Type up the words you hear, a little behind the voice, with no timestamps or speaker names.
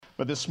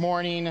But this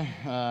morning,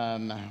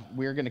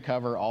 we're going to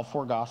cover all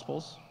four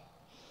Gospels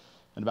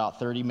in about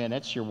 30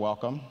 minutes. You're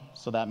welcome.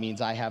 So that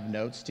means I have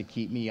notes to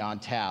keep me on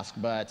task.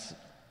 But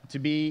to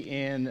be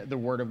in the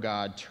Word of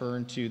God,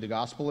 turn to the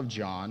Gospel of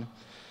John.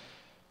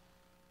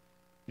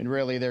 And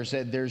really, there's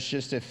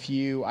just a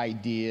few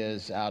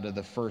ideas out of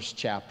the first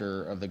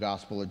chapter of the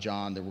Gospel of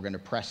John that we're going to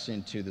press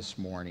into this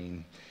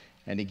morning.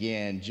 And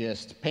again,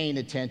 just paying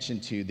attention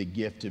to the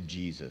gift of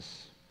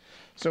Jesus.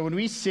 So when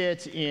we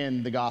sit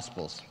in the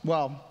Gospels,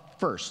 well,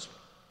 first,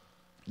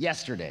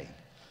 yesterday,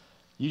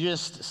 you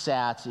just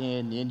sat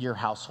in your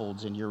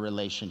households, in your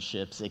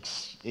relationships,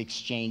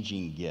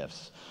 exchanging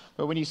gifts.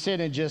 But when you sit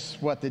in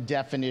just what the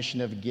definition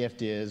of a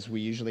gift is,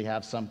 we usually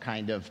have some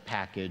kind of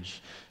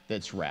package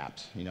that's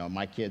wrapped. You know,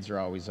 my kids are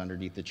always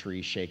underneath the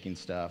tree shaking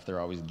stuff.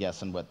 They're always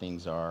guessing what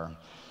things are.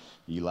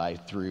 Eli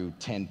threw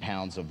 10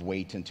 pounds of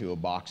weight into a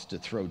box to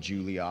throw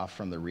Julie off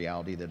from the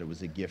reality that it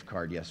was a gift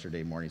card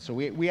yesterday morning. So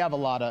we have a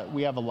lot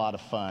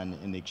of fun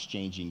in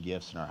exchanging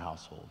gifts in our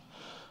household.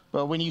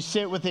 But when you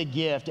sit with a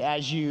gift,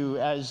 as you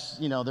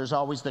know, there's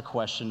always the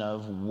question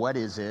of what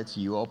is it?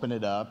 You open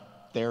it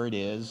up, there it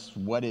is.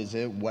 What is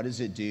it? What does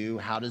it do?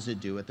 How does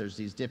it do it? There's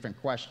these different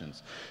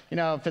questions. You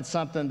know, if it's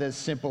something as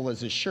simple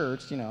as a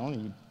shirt, you know,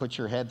 you put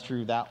your head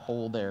through that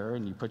hole there,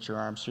 and you put your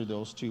arms through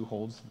those two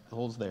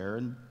holes there,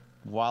 and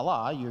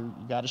voila, you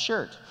got a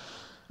shirt.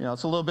 You know,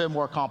 it's a little bit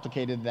more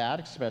complicated than that,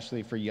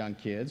 especially for young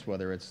kids,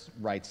 whether it's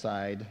right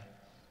side,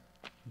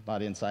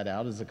 not inside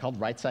out. Is it called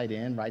right side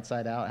in, right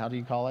side out? How do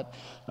you call it?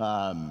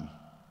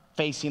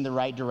 Facing the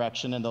right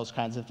direction and those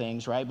kinds of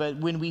things, right? But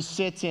when we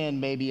sit in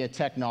maybe a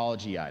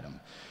technology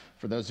item,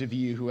 for those of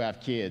you who have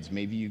kids,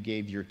 maybe you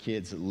gave your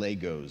kids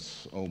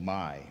Legos, oh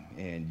my,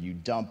 and you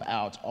dump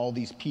out all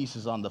these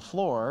pieces on the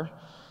floor.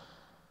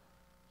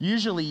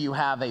 Usually you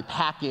have a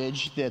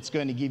package that's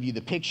going to give you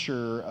the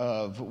picture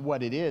of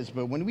what it is.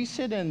 But when we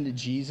sit in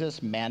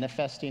Jesus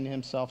manifesting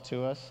himself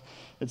to us,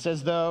 it's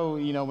as though,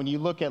 you know, when you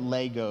look at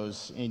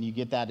Legos and you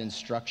get that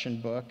instruction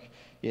book,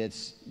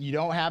 it's you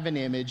don't have an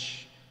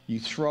image, you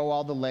throw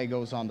all the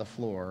Legos on the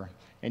floor,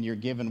 and you're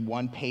given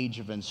one page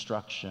of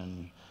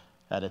instruction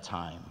at a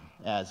time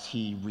as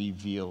he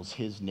reveals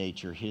his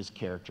nature, his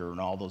character, and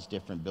all those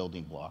different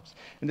building blocks.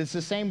 And it's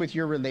the same with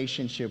your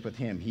relationship with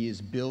him. He is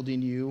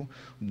building you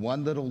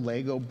one little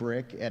Lego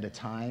brick at a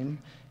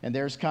time. And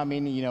there's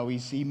coming, you know,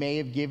 he may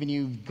have given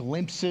you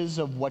glimpses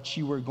of what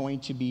you were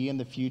going to be in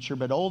the future,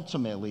 but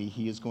ultimately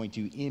he is going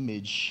to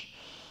image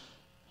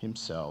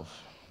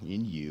himself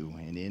in you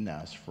and in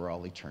us for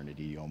all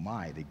eternity. Oh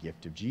my, the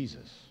gift of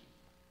Jesus.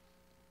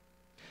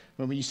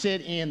 When you sit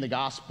in the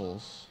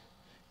Gospels,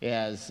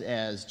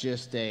 as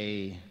just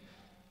an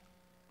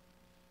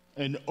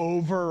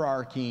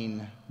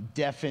overarching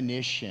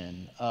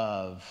definition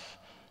of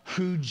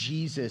who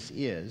Jesus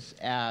is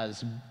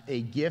as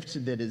a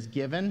gift that is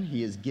given.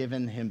 He is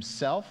given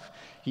himself.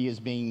 He is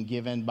being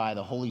given by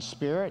the Holy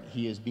Spirit.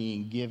 He is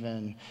being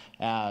given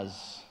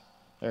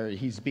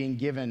he's being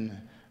given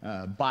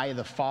by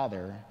the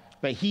Father.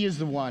 But he is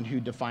the one who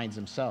defines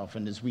himself.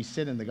 And as we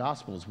sit in the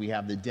Gospels, we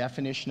have the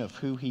definition of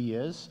who he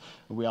is.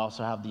 We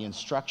also have the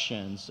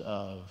instructions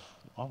of,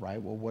 all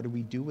right, well, what do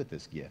we do with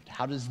this gift?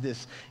 How does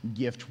this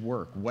gift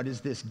work? What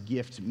does this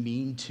gift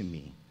mean to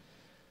me?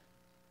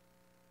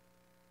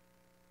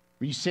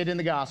 When you sit in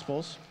the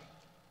Gospels,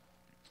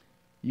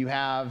 you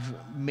have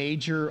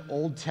major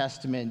Old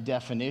Testament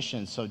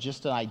definitions. So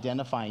just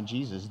identifying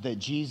Jesus, that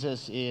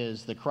Jesus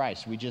is the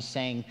Christ. We just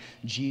sang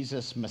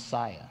Jesus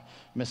Messiah.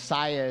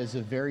 Messiah is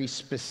a very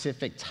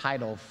specific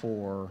title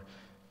for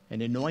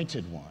an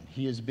anointed one.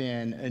 He has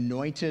been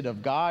anointed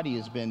of God. He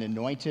has been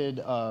anointed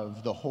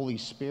of the Holy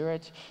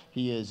Spirit.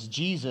 He is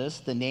Jesus,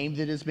 the name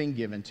that has been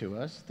given to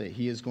us, that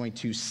he is going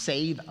to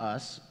save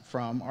us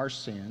from our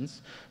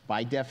sins.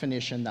 By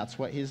definition, that's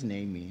what his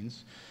name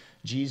means.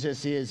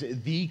 Jesus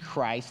is the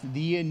Christ,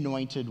 the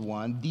anointed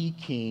one, the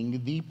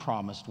King, the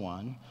promised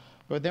one.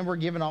 But then we're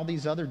given all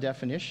these other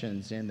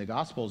definitions in the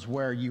Gospels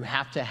where you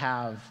have to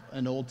have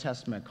an Old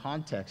Testament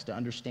context to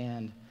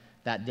understand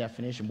that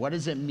definition. What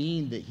does it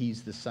mean that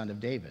he's the son of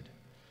David?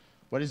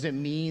 What does it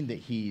mean that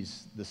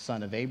he's the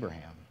son of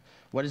Abraham?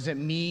 What does it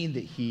mean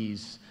that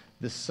he's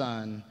the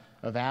son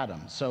of Adam?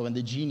 So in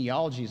the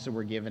genealogies that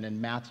we're given in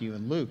Matthew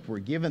and Luke, we're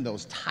given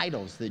those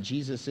titles that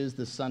Jesus is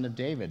the son of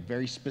David,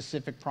 very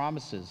specific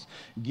promises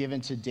given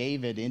to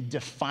David in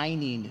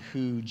defining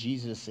who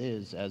Jesus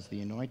is as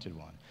the anointed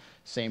one.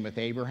 Same with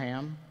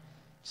Abraham,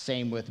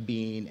 same with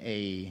being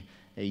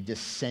a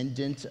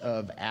descendant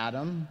of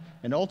Adam.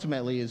 And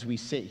ultimately, as we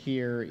sit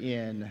here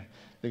in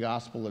the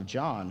Gospel of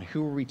John,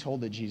 who are we told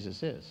that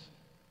Jesus is?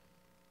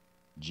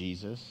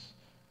 Jesus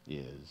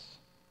is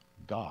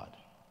God.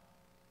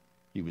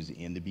 He was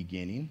in the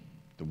beginning,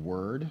 the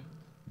Word,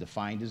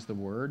 defined as the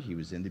Word. He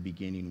was in the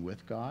beginning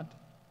with God.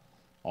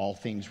 All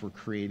things were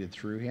created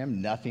through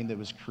him. Nothing that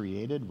was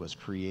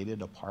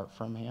created apart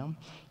from him.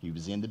 He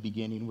was in the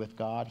beginning with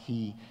God.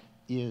 He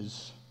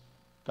is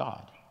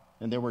God.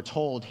 And then we're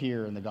told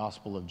here in the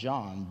Gospel of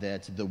John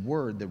that the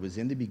Word that was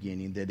in the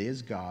beginning, that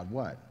is God,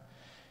 what?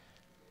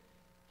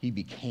 he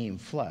became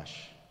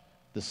flesh.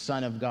 The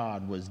Son of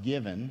God was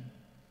given,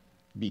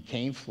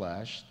 became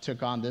flesh,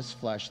 took on this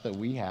flesh that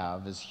we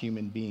have as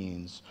human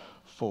beings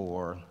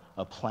for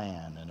a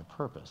plan and a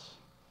purpose.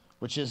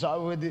 Which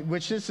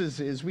this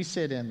is, as we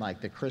sit in like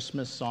the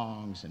Christmas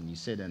songs and you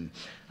sit in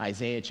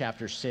Isaiah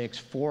chapter 6,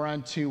 for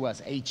unto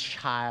us a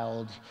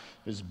child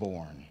is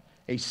born.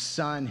 A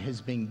son has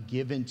been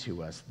given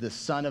to us. The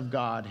Son of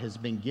God has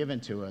been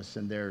given to us,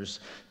 and there's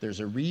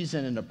a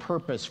reason and a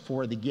purpose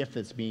for the gift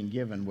that's being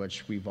given,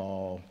 which we've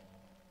all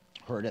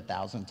heard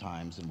 1,000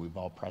 times, and we've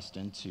all pressed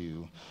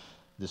into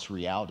this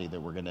reality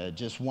that we're going to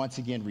just once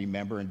again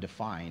remember and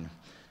define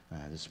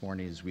this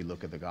morning as we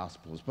look at the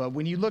Gospels. But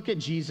when you look at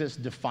Jesus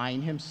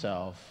define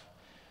himself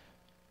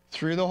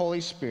through the Holy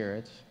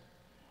Spirit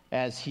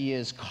as he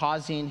is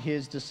causing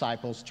his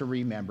disciples to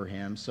remember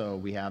him, so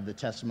we have the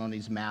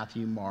testimonies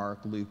Matthew, Mark,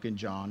 Luke, and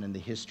John, and the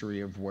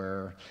history of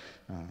where,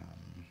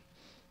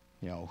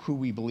 who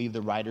we believe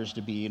the writers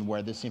to be and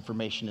where this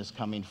information is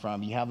coming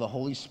from. You have the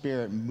Holy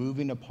Spirit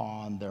moving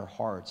upon their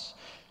hearts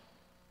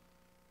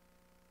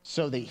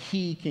so that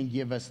he can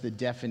give us the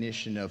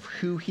definition of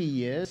who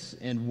he is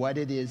and what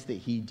it is that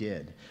he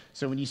did.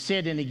 So when you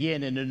sit in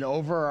again in an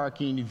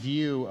overarching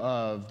view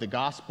of the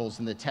Gospels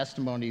and the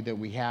testimony that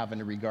we have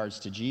in regards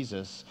to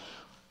Jesus,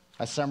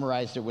 I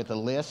summarized it with a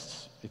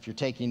list. If you're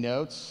taking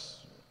notes,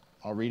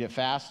 I'll read it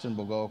fast and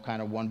we'll go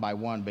kind of one by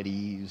one. But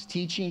he's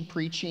teaching,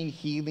 preaching,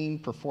 healing,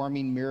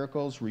 performing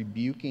miracles,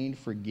 rebuking,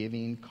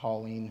 forgiving,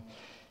 calling,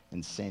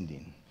 and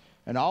sending.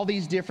 And all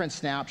these different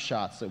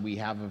snapshots that we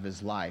have of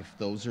his life,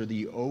 those are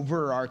the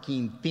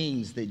overarching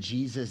things that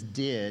Jesus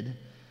did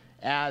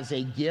as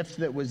a gift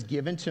that was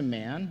given to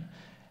man,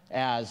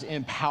 as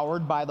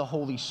empowered by the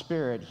Holy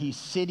Spirit. He's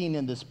sitting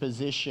in this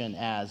position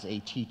as a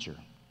teacher.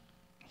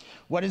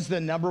 What is the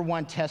number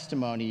one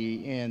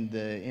testimony in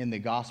the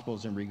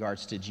Gospels in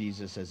regards to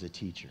Jesus as a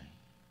teacher?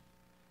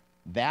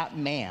 That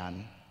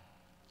man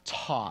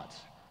taught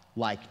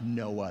like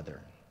no other.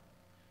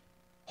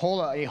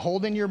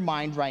 Hold in your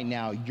mind right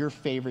now your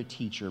favorite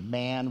teacher,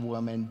 man,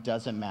 woman,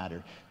 doesn't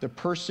matter. The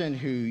person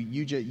who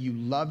you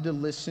love to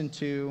listen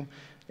to,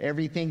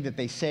 everything that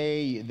they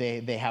say,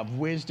 they have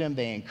wisdom,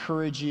 they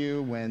encourage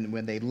you.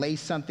 When they lay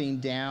something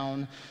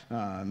down,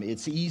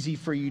 it's easy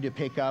for you to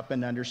pick up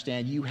and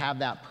understand. You have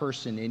that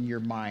person in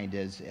your mind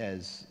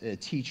as a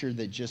teacher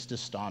that just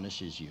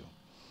astonishes you.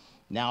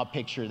 Now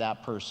picture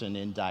that person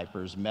in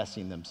diapers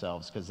messing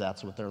themselves, because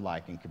that's what they're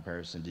like in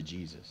comparison to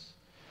Jesus.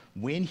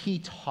 When he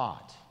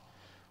taught,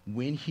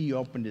 when he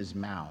opened his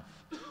mouth,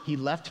 he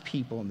left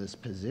people in this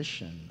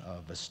position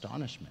of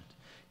astonishment.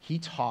 He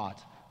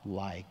taught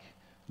like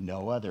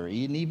no other.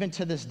 And even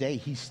to this day,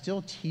 he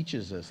still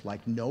teaches us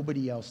like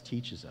nobody else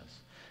teaches us.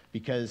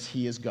 Because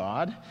he is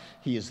God,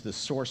 he is the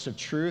source of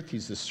truth,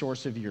 he's the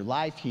source of your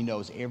life, he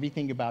knows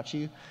everything about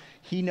you.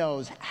 He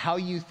knows how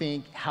you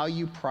think, how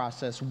you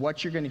process,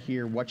 what you're going to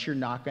hear, what you're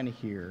not going to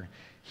hear.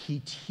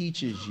 He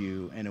teaches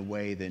you in a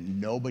way that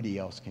nobody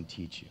else can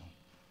teach you.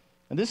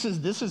 And this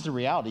is the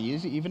reality.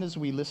 Even as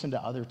we listen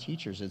to other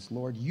teachers, it's,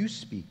 Lord, you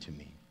speak to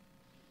me.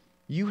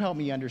 You help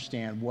me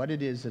understand what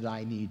it is that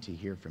I need to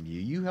hear from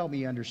you. You help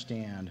me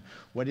understand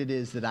what it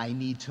is that I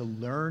need to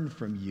learn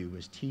from you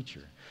as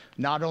teacher.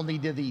 Not only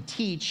did he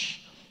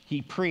teach,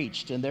 he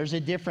preached. And there's a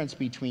difference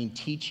between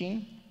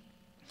teaching,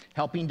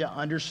 helping to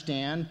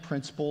understand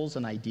principles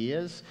and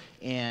ideas,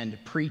 and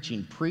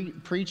preaching.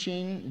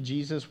 Preaching,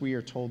 Jesus, we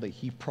are told that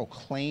he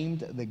proclaimed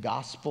the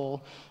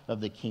gospel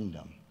of the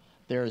kingdom.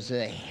 There is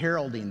a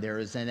heralding, there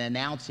is an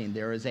announcing,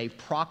 there is a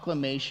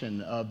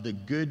proclamation of the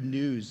good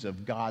news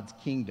of God's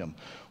kingdom.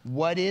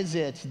 What is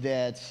it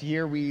that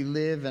here we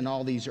live in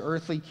all these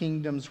earthly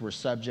kingdoms? We're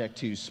subject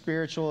to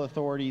spiritual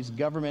authorities,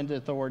 government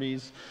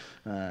authorities,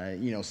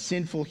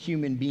 sinful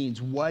human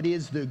beings. What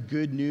is the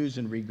good news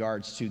in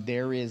regards to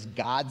there is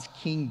God's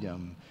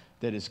kingdom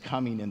that is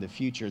coming in the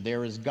future?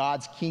 There is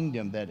God's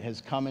kingdom that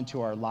has come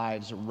into our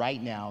lives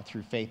right now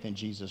through faith in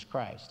Jesus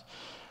Christ.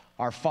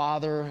 Our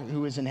Father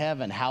who is in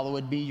heaven,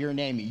 hallowed be your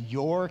name.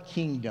 Your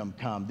kingdom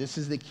come. This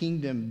is the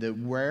kingdom that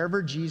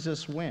wherever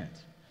Jesus went,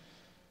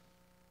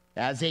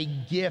 as a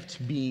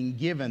gift being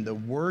given, the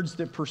words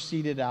that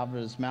proceeded out of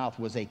his mouth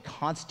was a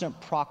constant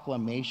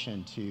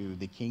proclamation to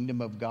the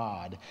kingdom of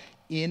God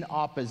in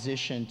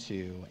opposition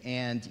to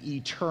and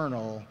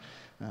eternal,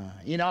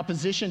 in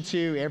opposition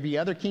to every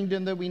other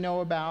kingdom that we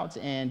know about,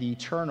 and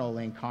eternal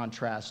in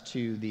contrast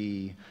to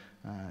the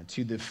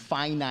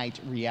finite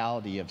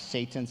reality of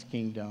Satan's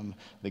kingdom,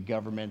 the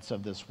governments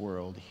of this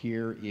world.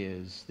 Here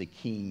is the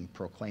king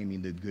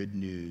proclaiming the good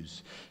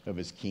news of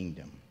his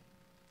kingdom.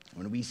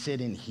 When we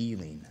sit in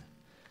healing,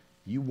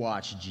 you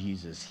watch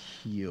Jesus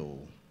heal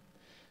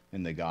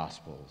in the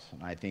Gospels.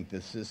 And I think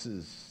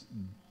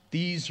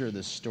these are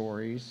the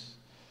stories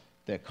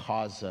that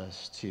cause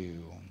us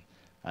to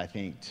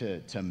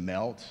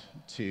melt,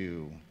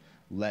 to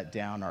let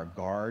down our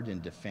guard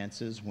and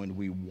defenses when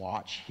we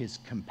watch his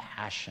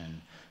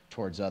compassion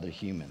towards other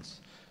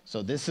humans.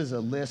 So this is a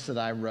list that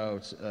I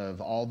wrote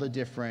of all the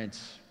different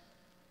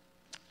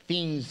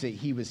things that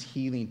he was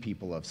healing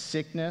people of: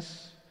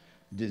 sickness,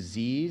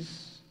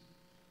 disease,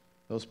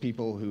 those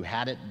people who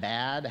had it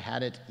bad,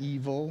 had it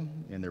evil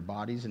in their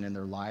bodies and in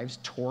their lives,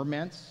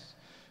 torments,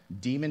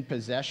 demon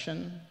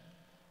possession.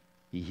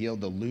 He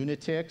healed the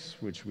lunatics,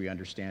 which we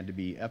understand to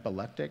be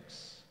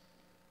epileptics.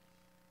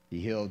 He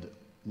healed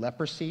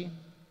leprosy,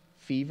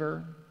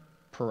 fever,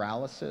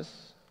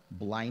 paralysis,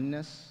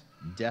 blindness,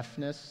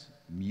 deafness,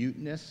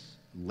 muteness,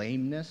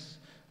 lameness,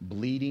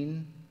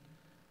 bleeding,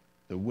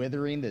 the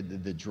withering,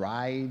 the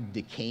dry,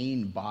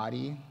 decaying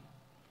body.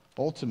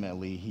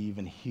 Ultimately, he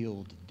even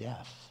healed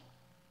death.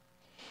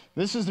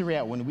 This is the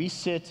reality. When we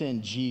sit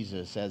in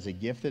Jesus as a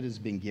gift that has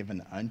been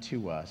given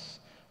unto us,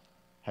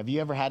 have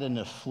you ever had an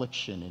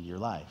affliction in your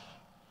life?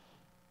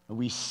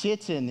 We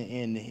sit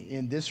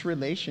in this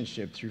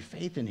relationship through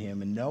faith in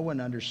him and know and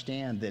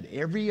understand that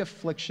every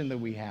affliction that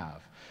we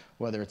have,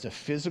 whether it's a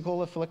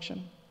physical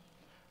affliction,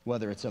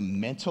 whether it's a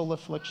mental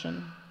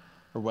affliction,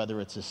 or whether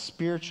it's a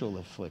spiritual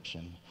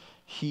affliction,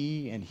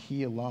 he and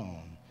he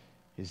alone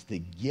is the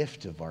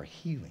gift of our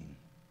healing.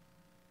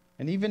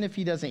 And even if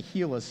he doesn't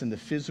heal us in the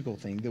physical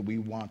thing that we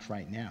want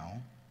right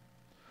now,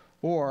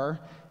 or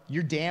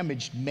you're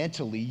damaged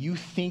mentally, you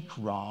think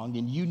wrong,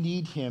 and you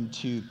need him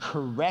to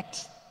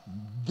correct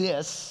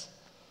this,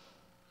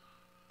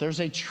 there's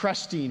a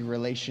trusting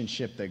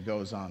relationship that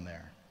goes on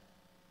there.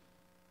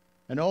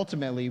 And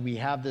ultimately, we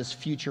have this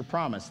future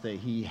promise that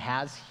he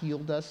has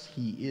healed us,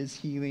 he is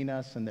healing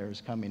us, and there is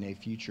coming a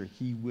future.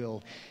 He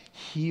will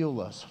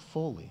heal us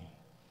fully.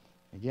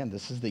 Again,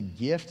 this is the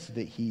gift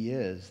that he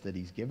is, that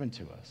he's given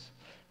to us.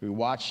 We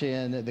watch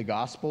in the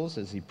Gospels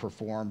as he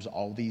performs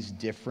all these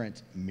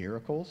different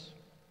miracles.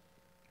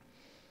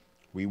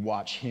 We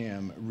watch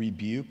him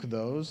rebuke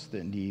those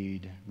that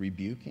need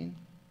rebuking.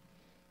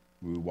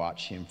 We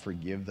watch him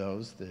forgive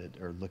those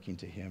that are looking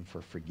to him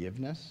for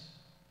forgiveness.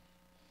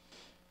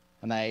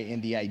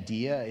 And the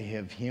idea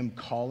of him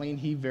calling,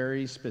 he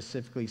very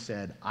specifically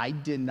said, I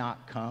did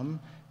not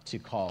come to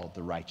call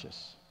the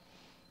righteous.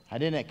 I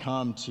didn't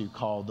come to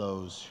call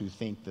those who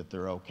think that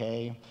they're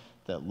okay,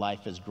 that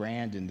life is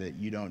grand, and that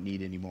you don't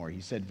need any more.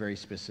 He said very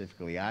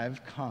specifically,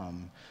 I've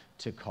come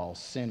to call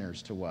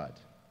sinners to what?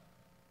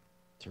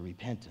 To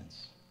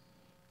repentance,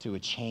 to a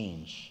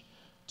change,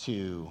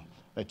 to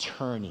a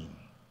turning.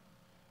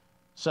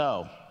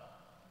 So,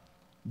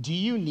 do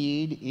you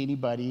need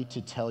anybody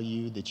to tell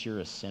you that you're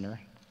a sinner?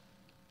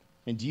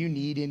 And do you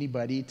need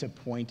anybody to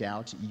point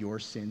out your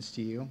sins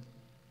to you?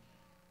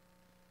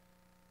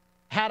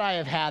 Had I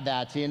have had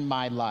that in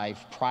my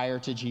life prior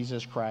to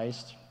Jesus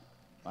Christ,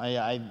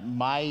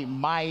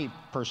 my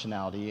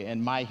personality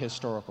and my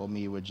historical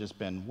me would just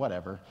been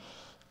whatever.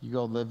 You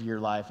go live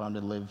your life, I'm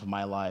going to live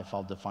my life.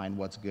 I'll define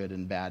what's good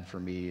and bad for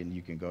me, and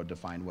you can go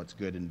define what's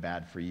good and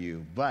bad for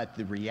you. But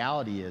the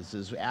reality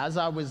is as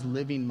I was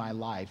living my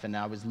life, and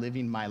I was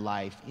living my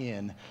life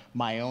in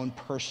my own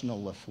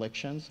personal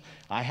afflictions,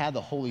 I had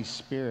the Holy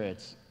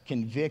Spirit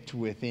convict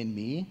within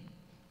me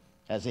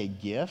as a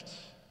gift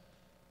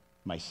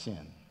my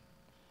sin.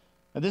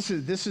 Now this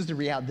is the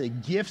reality, the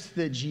gift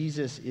that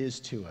Jesus is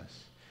to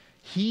us.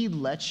 He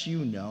lets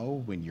you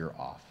know when you're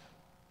off.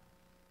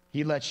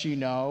 He lets you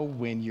know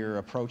when you're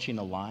approaching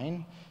a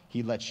line.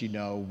 He lets you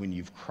know when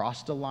you've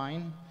crossed a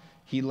line.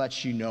 He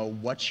lets you know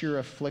what your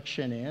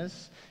affliction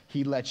is.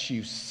 He lets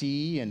you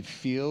see and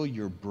feel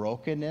your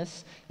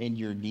brokenness and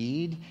your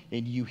need,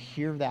 and you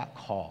hear that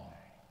call.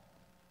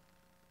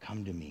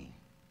 Come to me.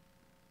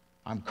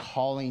 I'm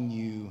calling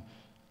you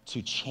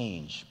to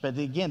change. But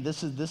again,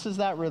 this is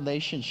that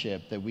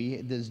relationship that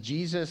does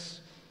Jesus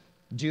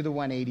do the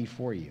 180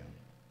 for you?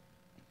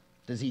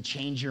 Does he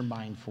change your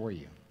mind for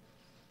you?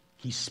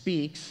 He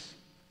speaks,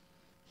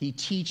 he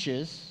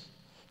teaches,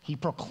 he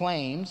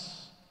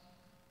proclaims,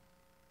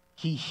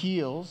 he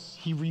heals,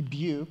 he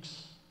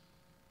rebukes.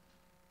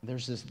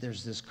 There's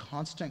this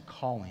constant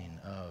calling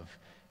of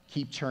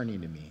keep turning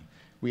to me.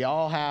 We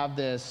all have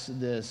this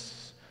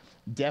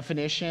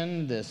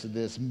definition,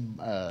 this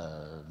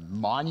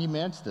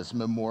monument, this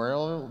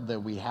memorial that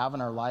we have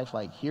in our life.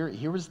 Like here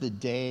was the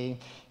day,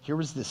 here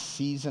was the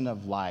season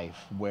of life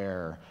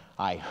where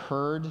I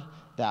heard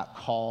that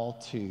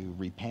call to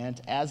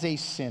repent. As a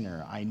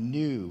sinner, I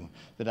knew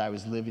that I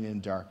was living in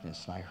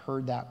darkness, and I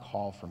heard that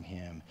call from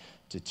him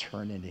to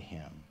turn into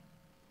him.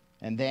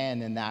 And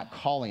then in that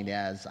calling,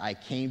 as I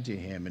came to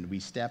him, and we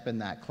step in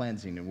that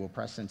cleansing, and we'll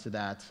press into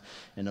that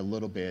in a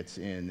little bit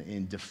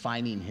in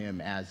defining him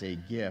as a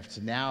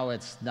gift. Now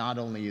it's not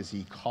only is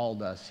he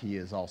called us, he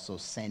is also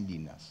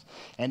sending us.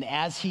 And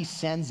as he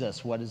sends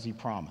us, what does he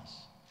promise?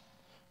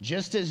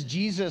 Just as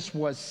Jesus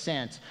was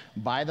sent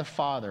by the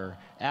Father,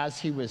 as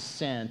he was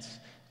sent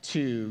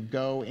to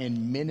go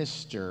and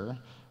minister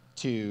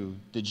to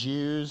the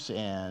Jews,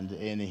 and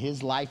in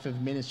his life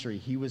of ministry,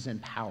 he was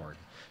empowered.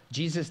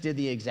 Jesus did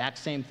the exact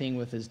same thing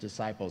with his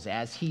disciples.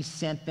 As he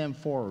sent them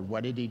forward,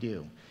 what did he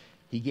do?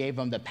 He gave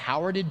them the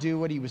power to do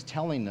what he was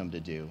telling them to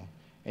do,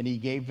 and he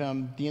gave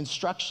them the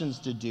instructions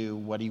to do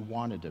what he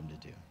wanted them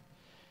to do.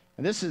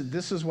 And this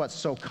is what's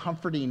so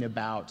comforting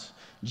about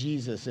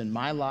Jesus in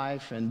my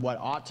life, and what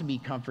ought to be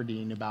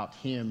comforting about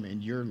him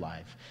in your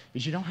life,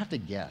 is you don't have to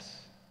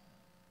guess.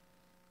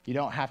 You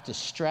don't have to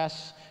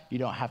stress. You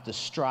don't have to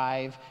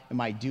strive.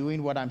 Am I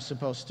doing what I'm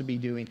supposed to be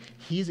doing?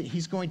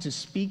 He's going to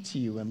speak to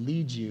you and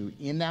lead you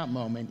in that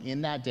moment,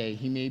 in that day.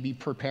 He may be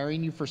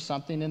preparing you for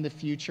something in the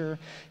future.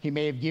 He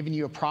may have given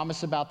you a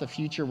promise about the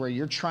future where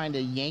you're trying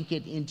to yank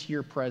it into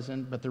your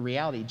present. But the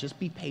reality, just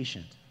be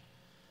patient.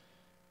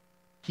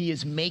 He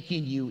is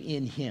making you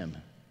in him.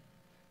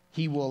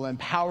 He will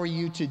empower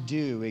you to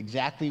do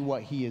exactly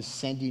what he is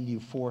sending you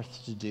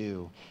forth to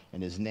do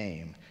in his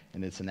name.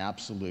 And it's an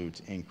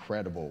absolute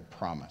incredible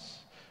promise.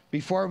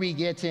 Before we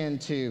get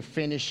into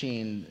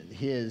finishing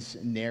his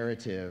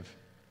narrative,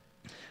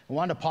 I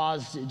want to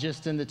pause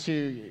just in the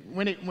two.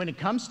 When it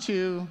comes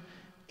to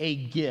a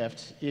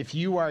gift, if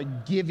you are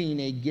giving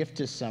a gift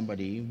to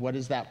somebody, what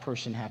does that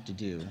person have to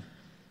do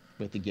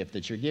with the gift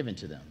that you're giving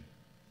to them?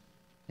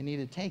 They need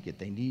to take it.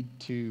 They need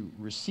to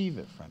receive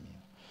it from you.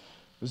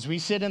 As we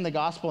sit in the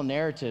gospel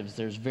narratives,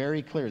 there's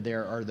very clear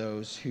there are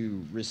those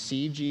who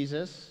receive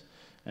Jesus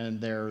and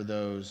there are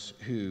those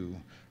who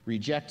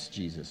reject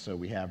Jesus. So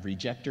we have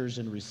rejectors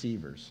and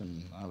receivers.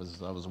 And I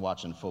was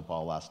watching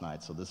football last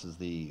night, so this is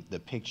the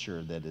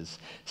picture that is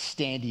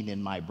standing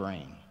in my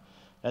brain.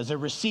 As a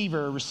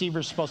receiver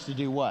is supposed to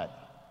do what?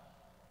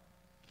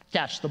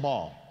 Catch the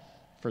ball.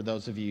 For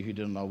those of you who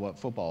don't know what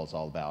football is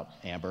all about,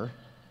 Amber.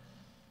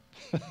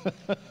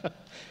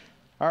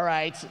 All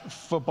right,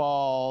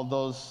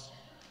 those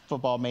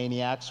football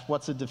maniacs.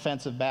 What's a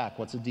defensive back?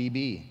 What's a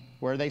DB?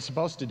 What are they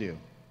supposed to do?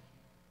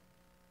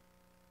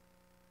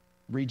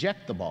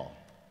 Reject the ball.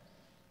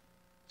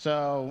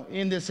 So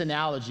in this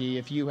analogy,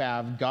 if you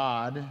have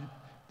God,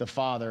 the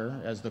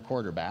Father, as the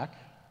quarterback,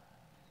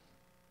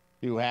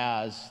 who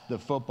has the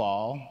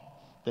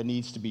football that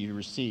needs to be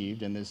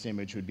received, and this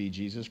image would be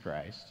Jesus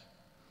Christ,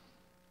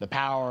 the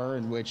power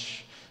in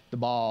which the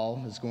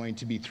ball is going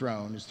to be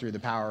thrown is through the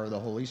power of the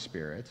Holy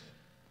Spirit.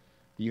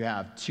 You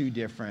have two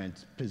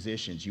different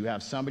positions. You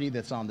have somebody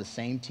that's on the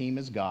same team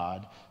as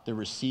God, the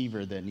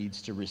receiver that needs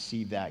to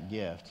receive that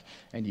gift.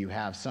 And you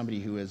have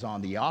somebody who is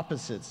on the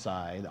opposite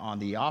side, on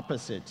the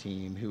opposite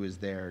team, who is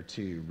there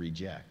to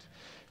reject.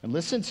 And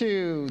listen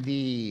to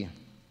the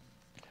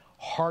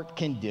heart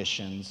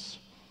conditions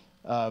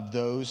of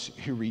those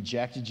who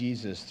reject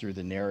Jesus through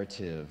the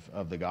narrative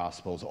of the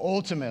Gospels.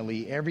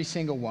 Ultimately, every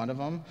single one of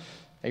them,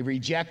 a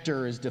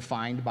rejecter is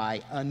defined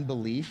by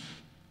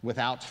unbelief,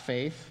 without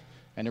faith.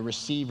 And a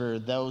receiver,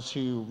 those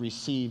who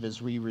receive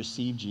as we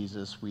receive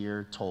Jesus, we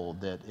are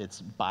told that it's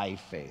by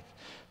faith.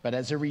 But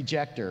as a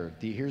rejecter,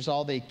 here's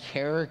all the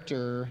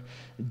character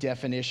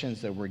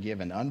definitions that we're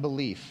given.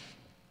 Unbelief,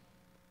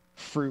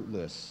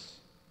 fruitless,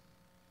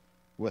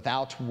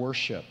 without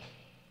worship.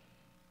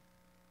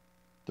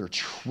 They're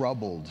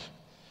troubled.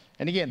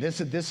 And again,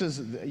 this is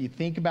you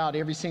think about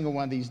every single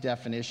one of these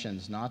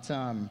definitions, not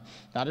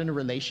in a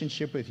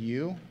relationship with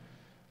you,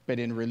 but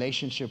in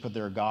relationship with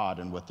their God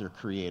and with their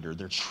Creator.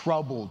 They're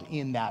troubled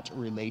in that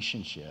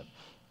relationship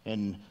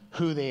and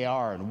who they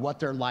are and what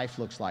their life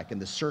looks like and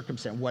the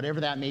circumstance,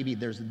 whatever that may be,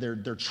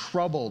 they're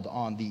troubled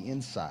on the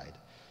inside.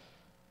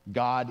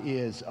 God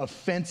is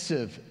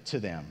offensive to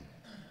them.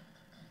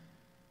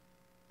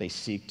 They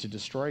seek to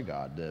destroy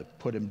God, to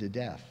put him to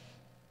death.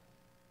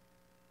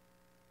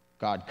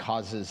 God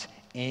causes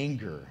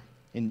anger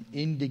and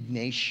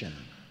indignation,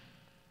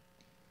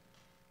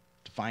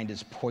 defined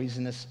as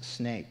poisonous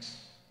snakes.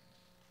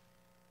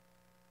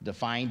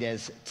 Defined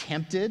as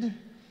tempted,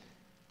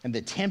 and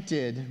the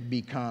tempted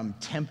become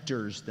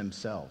tempters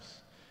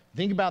themselves.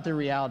 Think about the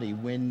reality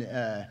when,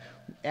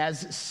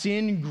 as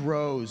sin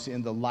grows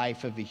in the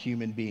life of a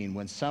human being,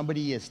 when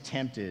somebody is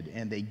tempted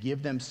and they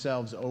give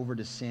themselves over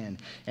to sin,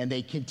 and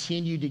they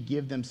continue to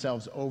give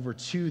themselves over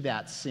to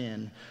that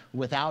sin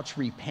without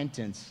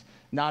repentance,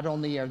 not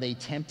only are they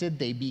tempted,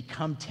 they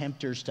become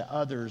tempters to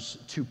others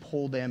to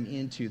pull them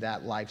into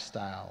that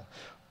lifestyle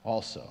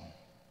also.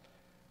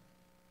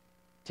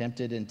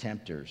 Tempted and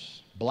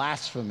tempters,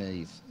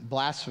 blasphemous,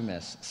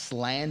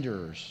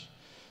 slanderers,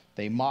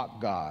 they mock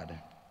God.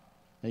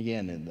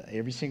 Again, in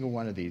every single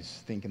one of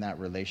these, think in that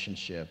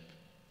relationship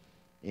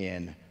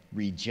in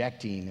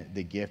rejecting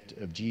the gift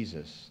of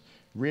Jesus.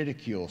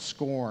 Ridicule,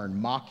 scorn,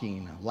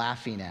 mocking,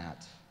 laughing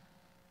at,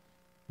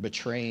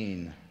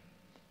 betraying,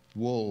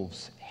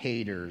 wolves,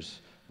 haters,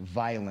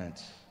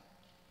 violent,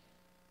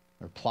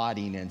 or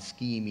plotting and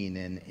scheming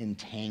and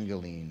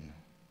entangling.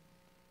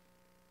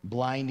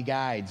 Blind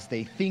guides,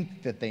 they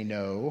think that they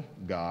know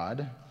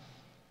God,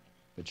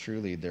 but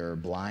truly they're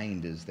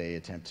blind as they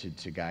attempted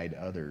to guide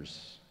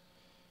others.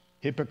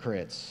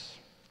 Hypocrites,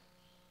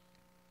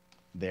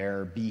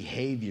 their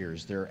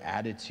behaviors, their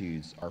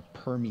attitudes are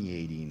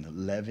permeating,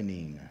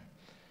 leavening,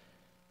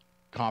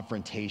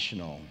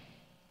 confrontational.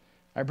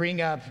 I bring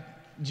up,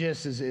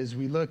 just as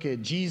we look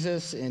at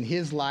Jesus and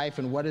his life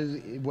and what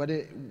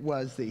it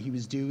was that he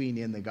was doing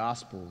in the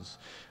Gospels,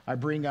 I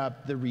bring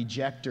up the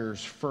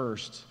rejectors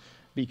first,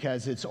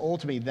 because it's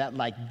ultimately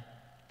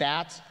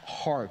that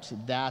heart,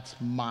 that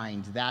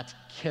mind, that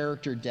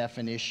character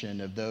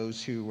definition of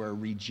those who are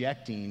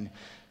rejecting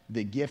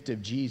the gift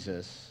of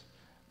Jesus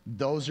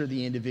Those are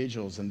the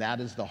individuals, and that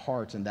is the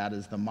heart and that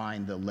is the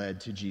mind that led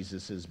to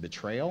Jesus'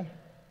 betrayal,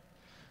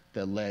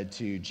 that led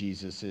to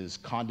Jesus'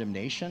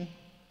 condemnation.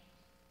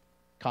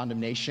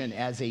 Condemnation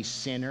as a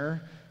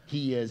sinner.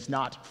 He is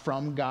not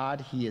from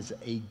God, he is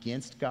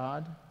against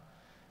God.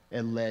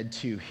 It led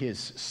to his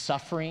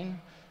suffering,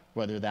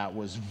 whether that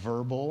was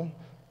verbal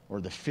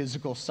or the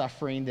physical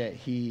suffering that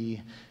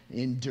he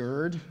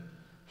endured,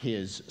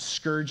 his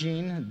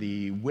scourging,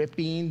 the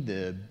whipping,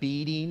 the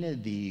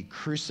beating, the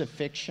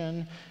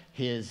crucifixion,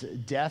 his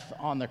death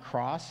on the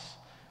cross,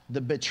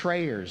 the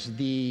betrayers,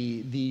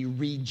 the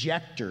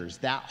rejectors.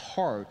 That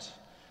heart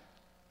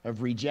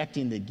of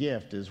rejecting the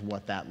gift is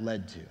what that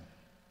led to.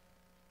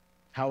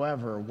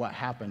 However, what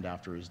happened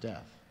after his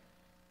death?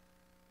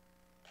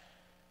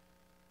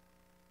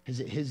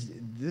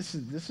 This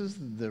is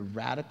the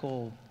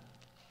radical,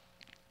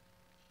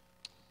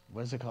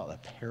 what is it called? The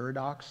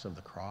paradox of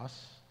the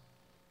cross,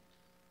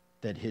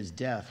 that his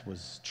death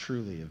was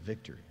truly a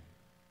victory.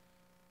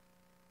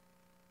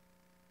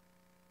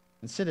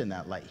 And sit in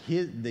that light.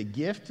 The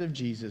gift of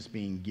Jesus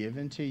being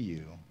given to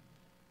you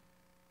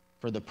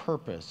for the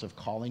purpose of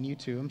calling you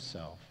to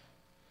himself.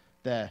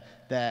 The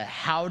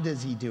how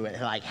does he do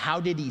it? Like, how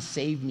did he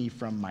save me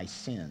from my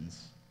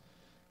sins?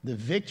 The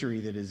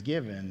victory that is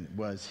given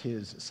was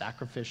his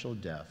sacrificial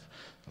death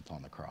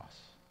upon the cross.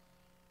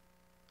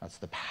 That's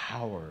the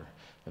power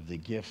of the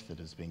gift that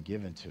has been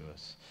given to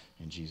us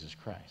in Jesus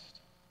Christ.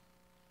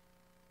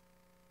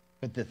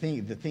 But the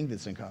thing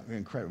that's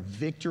incredible,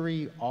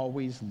 victory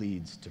always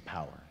leads to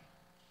power.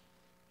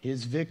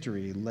 His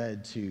victory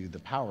led to the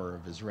power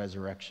of his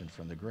resurrection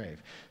from the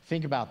grave.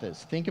 Think about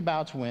this. Think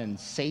about when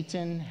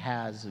Satan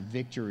has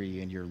victory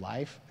in your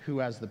life. Who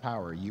has the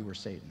power, you or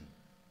Satan?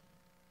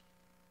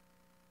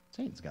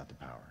 Satan's got the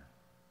power.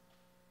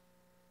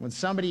 When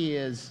somebody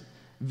is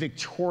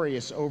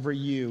victorious over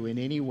you in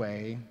any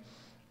way,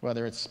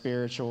 whether it's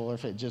spiritual or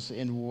if it just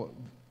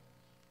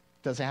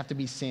doesn't have to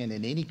be sin,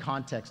 in any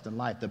context in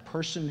life, the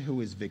person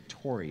who is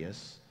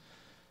victorious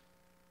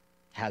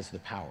has the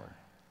power.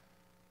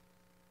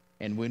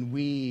 And when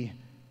we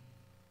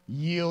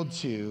yield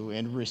to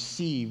and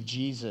receive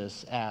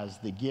Jesus as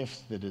the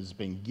gift that has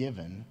been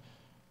given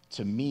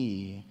to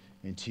me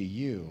and to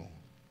you,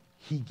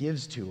 he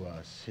gives to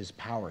us his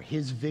power.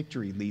 His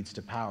victory leads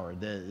to power.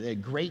 The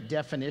great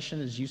definition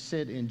as you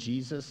sit in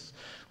Jesus,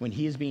 when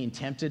he is being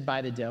tempted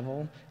by the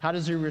devil, how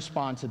does he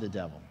respond to the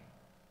devil?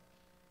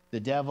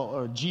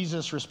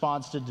 Jesus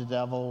responds to the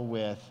devil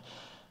with,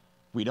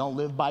 we don't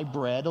live by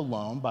bread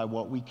alone, by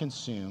what we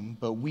consume,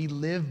 but we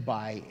live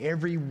by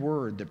every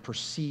word that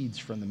proceeds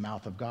from the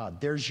mouth of God.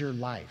 There's your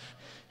life,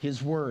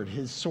 his word,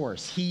 his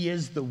source. He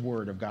is the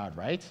word of God,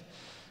 right?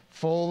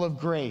 Full of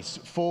grace,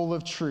 full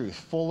of truth,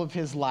 full of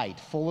his light,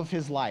 full of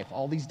his life.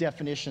 All these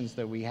definitions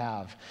that we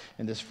have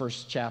in this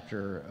first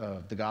chapter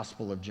of the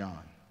Gospel of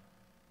John.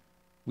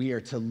 We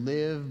are to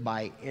live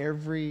by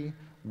every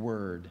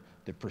word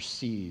that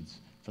proceeds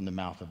from the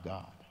mouth of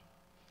God.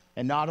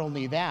 And not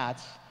only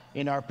that,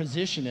 in our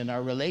position, in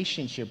our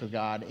relationship with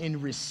God, in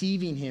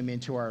receiving him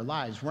into our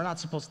lives, we're not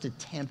supposed to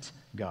tempt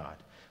God.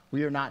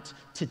 We are not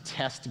to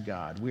test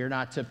God. We are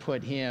not to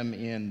put him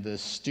in the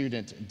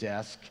student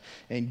desk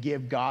and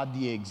give God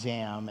the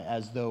exam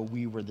as though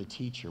we were the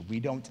teacher.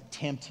 We don't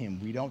tempt him.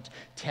 We don't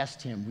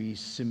test him. We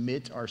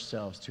submit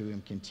ourselves to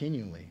him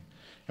continually.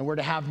 And we're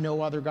to have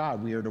no other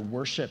God. We are to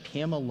worship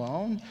him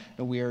alone,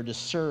 and we are to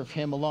serve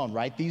him alone,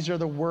 right? These are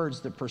the words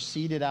that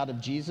proceeded out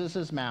of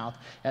Jesus' mouth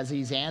as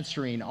he's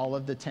answering all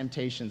of the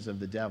temptations of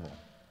the devil.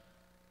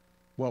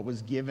 What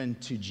was given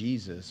to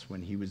Jesus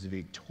when he was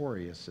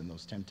victorious in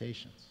those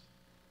temptations?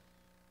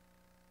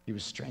 He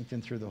was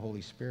strengthened through the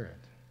Holy Spirit.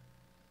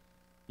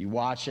 You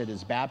watch at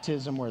his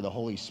baptism where the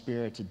Holy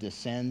Spirit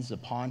descends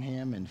upon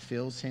him and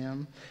fills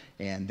him,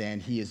 and then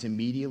he is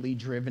immediately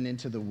driven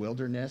into the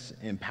wilderness,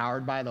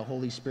 empowered by the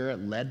Holy Spirit,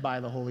 led by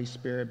the Holy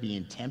Spirit,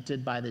 being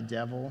tempted by the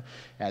devil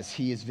as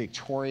he is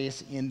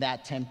victorious in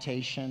that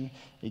temptation.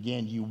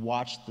 Again, you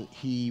watch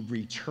he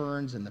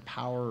returns in the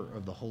power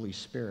of the Holy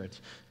Spirit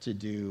to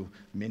do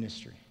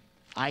ministry.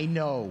 I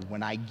know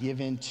when I give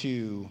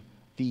into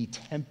the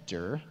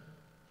tempter,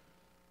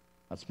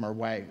 that's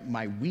why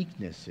my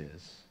weakness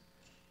is,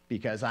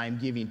 because I'm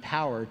giving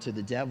power to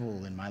the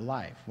devil in my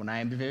life. When I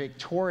am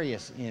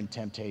victorious in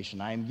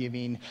temptation, I am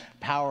giving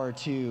power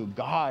to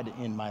God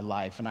in my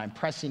life, and I'm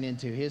pressing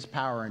into his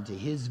power, into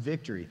his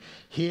victory.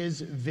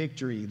 His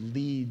victory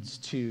leads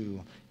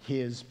to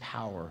his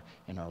power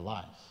in our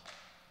lives.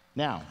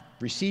 Now,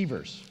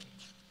 receivers.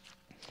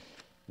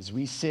 As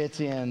we sit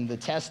in the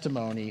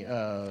testimony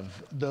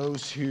of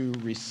those who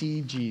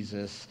receive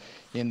Jesus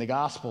in the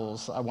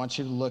Gospels, I want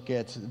you to look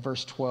at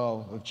verse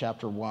 12 of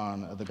chapter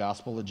 1 of the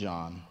Gospel of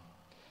John,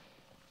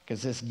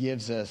 because this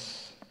gives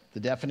us the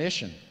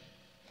definition.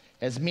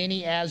 As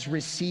many as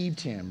received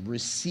him,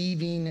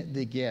 receiving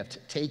the gift,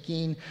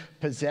 taking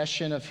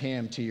possession of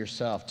him to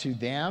yourself. To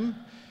them,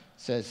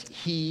 says,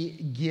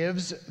 he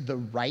gives the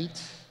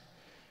right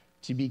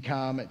to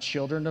become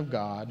children of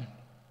God,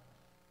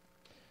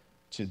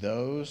 to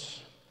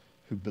those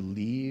who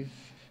believe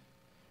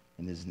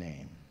in his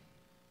name.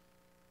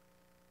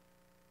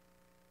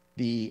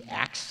 The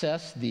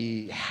access,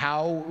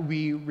 how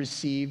we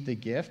receive the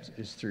gift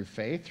is through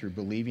faith, through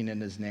believing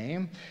in his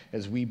name.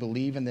 As we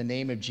believe in the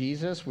name of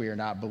Jesus, we are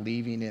not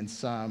believing in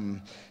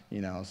some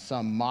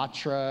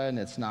mantra, and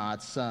it's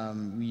not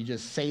you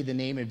just say the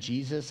name of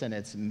Jesus and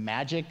it's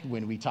magic.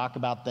 When we talk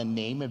about the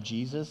name of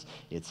Jesus,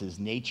 it's his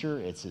nature,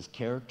 it's his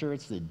character,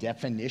 it's the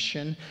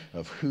definition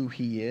of who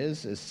he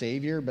is as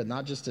Savior, but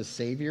not just as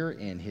Savior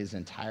in his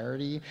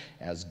entirety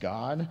as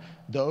God.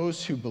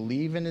 Those who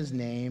believe in his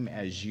name,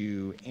 as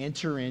you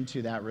enter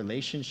into that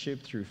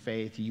relationship through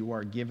faith, you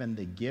are given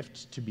the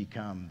gift to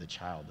become the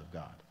child of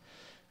God.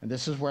 And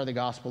this is where the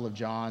Gospel of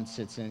John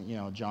sits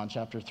in, John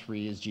chapter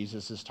 3, as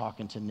Jesus is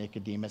talking to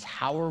Nicodemus.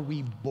 How are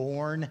we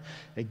born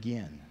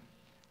again?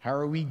 How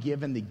are we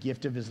given the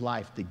gift of his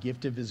life, the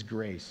gift of his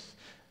grace,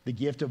 the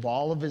gift of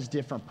all of his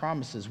different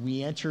promises?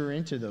 We enter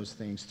into those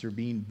things through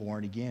being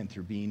born again,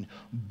 through being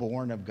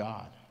born of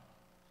God.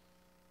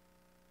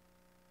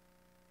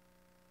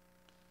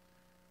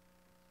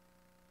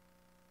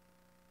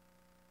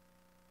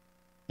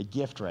 A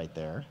gift right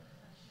there.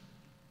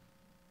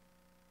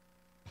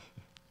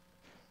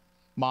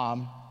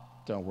 Mom,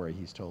 don't worry,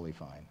 he's totally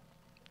fine.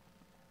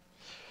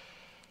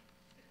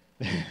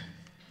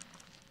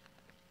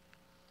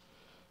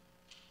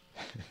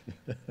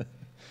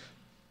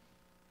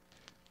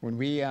 When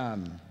we,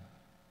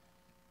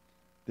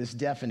 this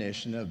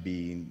definition of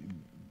being,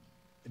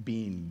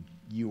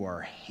 you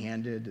are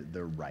handed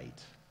the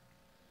right.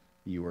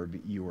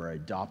 You are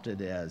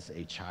adopted as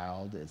a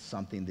child. It's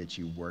something that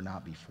you were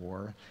not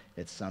before.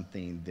 It's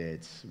something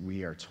that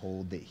we are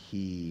told that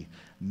he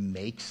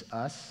makes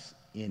us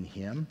in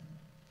him.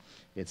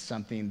 It's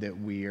something that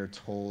we are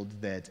told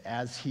that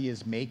as he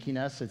is making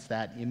us, it's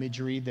that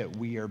imagery that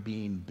we are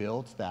being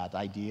built, that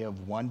idea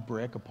of one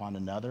brick upon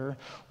another,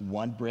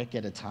 one brick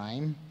at a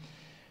time.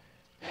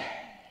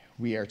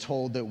 We are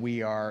told that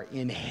we are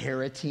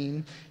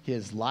inheriting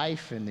his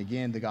life. And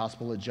again, the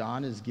Gospel of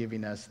John is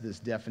giving us this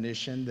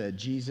definition that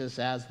Jesus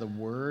as the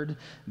Word,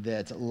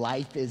 that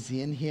life is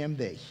in him,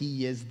 that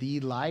he is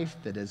the life,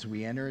 that as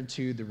we enter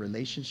into the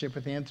relationship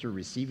with him through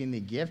receiving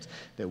the gift,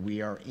 that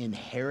we are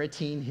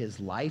inheriting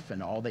his life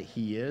and all that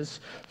he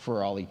is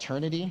for all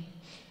eternity.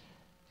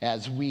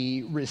 As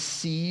we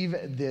receive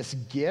this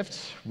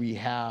gift, we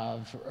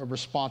have a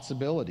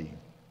responsibility.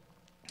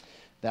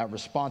 That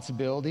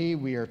responsibility,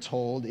 we are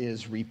told,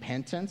 is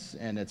repentance,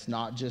 and it's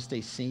not just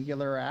a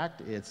singular act.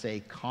 It's a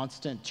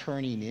constant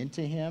turning into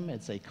him.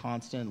 It's a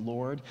constant,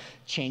 Lord,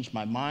 change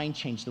my mind,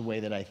 change the way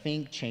that I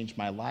think, change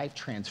my life,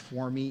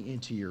 transform me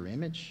into your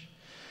image.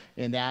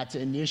 In that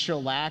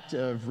initial act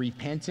of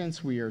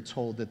repentance, we are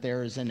told that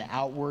there is an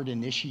outward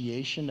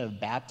initiation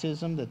of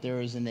baptism, that there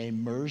is an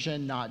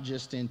immersion not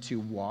just into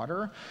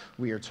water.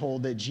 We are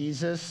told that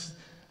Jesus,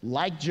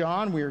 like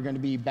John, we are going to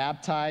be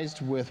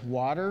baptized with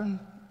water.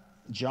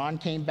 John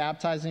came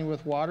baptizing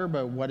with water,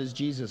 but what is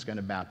Jesus going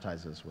to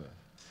baptize us with?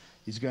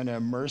 He's going to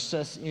immerse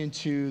us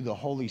into the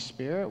Holy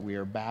Spirit. We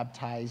are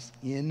baptized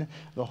in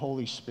the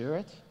Holy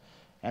Spirit,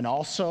 and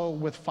also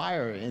with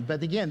fire.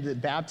 But again, the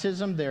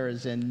baptism, there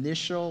is an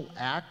initial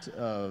act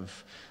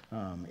of,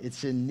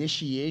 it's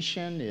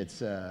initiation,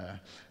 it's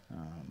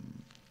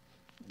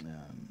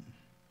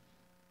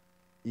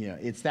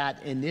it's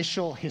that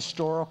initial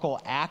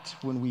historical act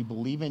when we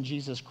believe in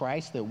Jesus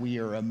Christ, that we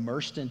are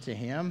immersed into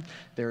him.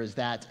 There is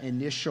that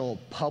initial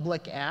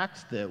public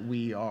act that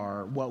we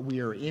are what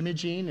we are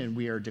imaging and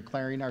we are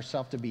declaring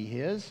ourselves to be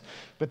his.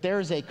 But there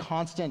is a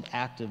constant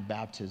act of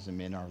baptism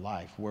in our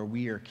life where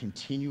we are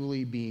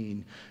continually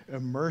being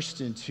immersed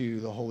into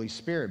the Holy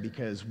Spirit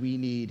because we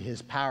need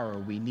his power,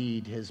 we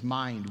need his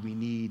mind, we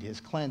need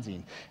his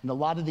cleansing. And a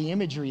lot of the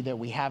imagery that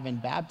we have in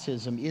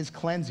baptism is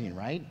cleansing,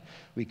 right?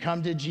 We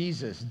come to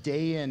Jesus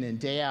day in and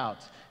day out,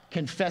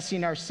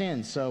 confessing our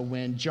sins. So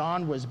when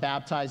John was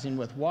baptizing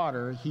with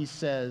water, he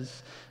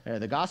says,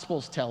 the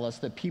Gospels tell us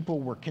that people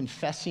were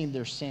confessing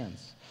their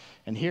sins.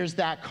 And here's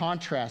that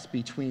contrast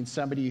between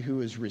somebody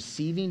who is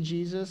receiving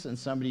Jesus and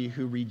somebody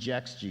who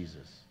rejects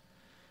Jesus.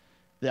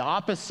 The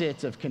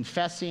opposite of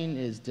confessing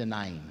is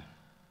denying.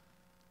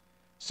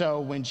 So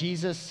when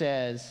Jesus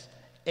says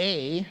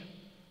A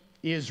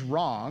is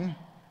wrong,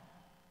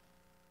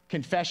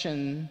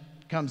 confession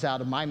comes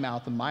out of my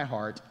mouth and my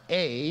heart,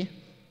 A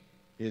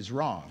is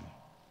wrong.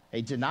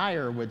 A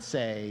denier would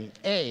say,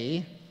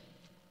 A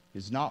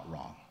is not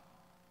wrong.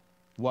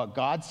 What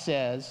God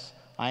says,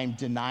 I'm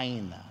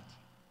denying that.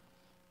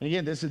 And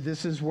again,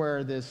 this is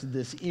where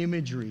this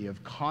imagery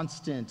of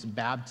constant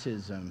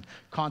baptism,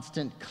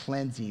 constant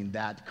cleansing,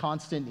 that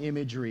constant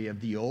imagery of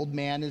the old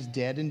man is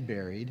dead and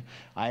buried.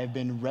 I have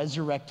been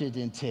resurrected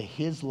into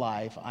his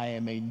life. I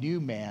am a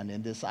new man.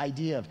 And this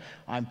idea of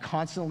I'm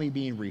constantly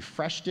being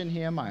refreshed in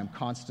him. I'm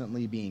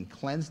constantly being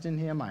cleansed in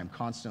him. I'm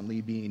constantly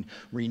being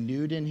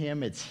renewed in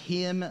him. It's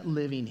him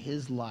living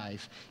his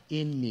life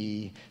in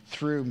me,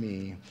 through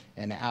me,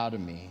 and out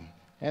of me.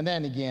 And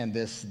then again,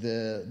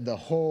 the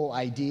whole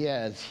idea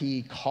as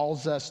he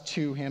calls us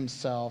to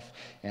himself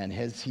and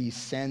as he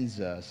sends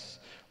us,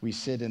 we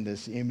sit in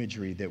this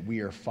imagery that we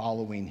are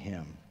following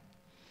him.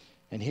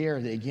 And here,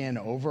 again,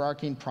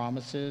 overarching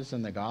promises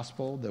in the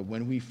gospel that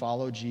when we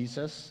follow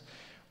Jesus,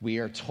 we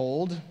are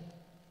told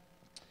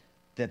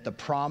that the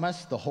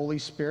promise, the Holy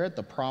Spirit,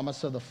 the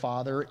promise of the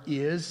Father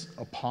is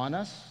upon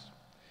us.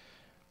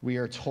 We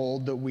are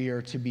told that we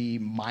are to be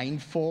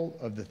mindful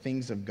of the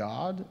things of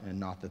God and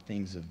not the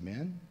things of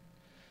men.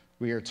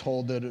 We are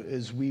told that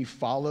as we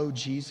follow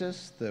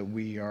Jesus, that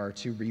we are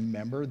to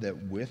remember that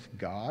with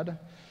God,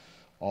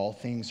 all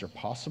things are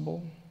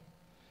possible.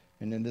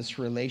 And in this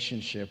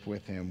relationship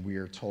with him, we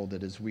are told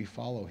that as we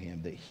follow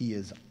him, that he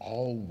is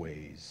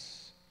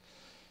always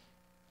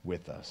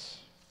with us.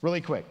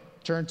 Really quick,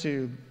 turn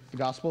to the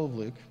Gospel of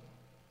Luke,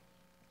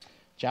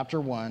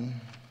 chapter 1,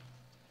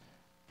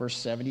 verse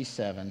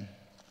 77.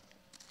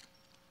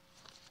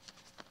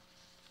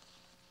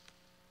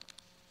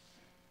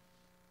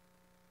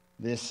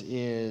 This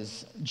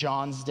is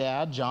John's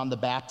dad, John the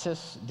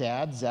Baptist's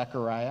dad,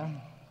 Zechariah.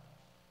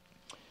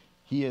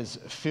 He is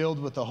filled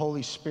with the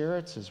Holy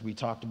Spirit, as we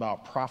talked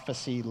about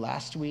prophecy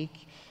last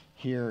week.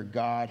 Here,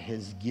 God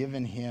has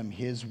given him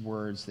his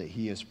words that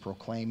he is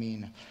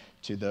proclaiming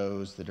to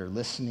those that are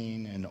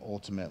listening and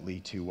ultimately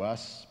to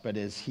us. But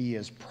as he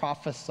is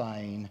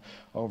prophesying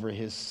over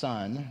his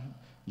son,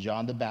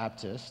 John the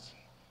Baptist,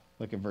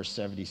 look at verse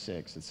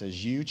 76. It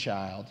says, "You,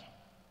 child,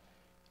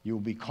 you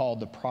will be called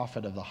the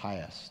prophet of the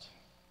highest.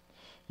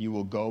 You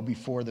will go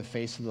before the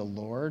face of the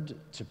Lord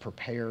to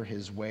prepare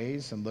his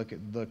ways." And look at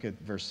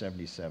verse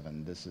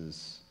 77. This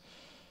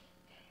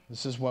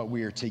is what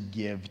we are to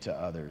give to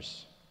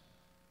others.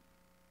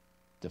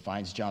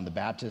 Defines John the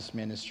Baptist's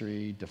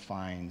ministry,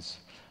 defines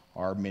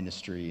our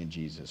ministry in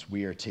Jesus.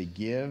 We are to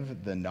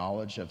give the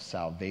knowledge of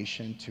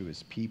salvation to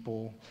his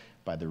people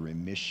by the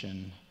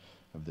remission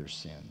of their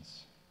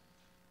sins.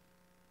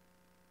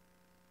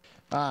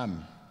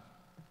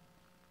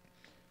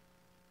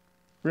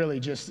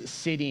 Really just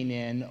sitting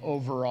in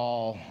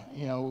overall,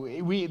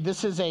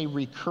 this is a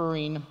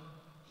recurring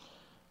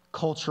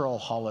cultural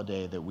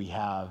holiday that we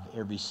have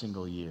every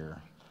single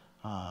year.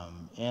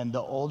 And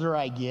the older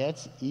I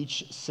get,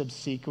 each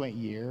subsequent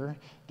year,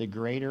 the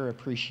greater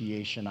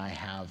appreciation I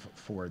have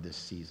for this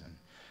season.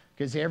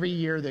 Because every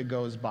year that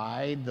goes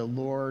by, the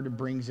Lord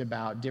brings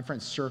about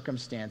different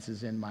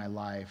circumstances in my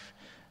life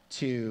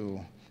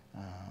to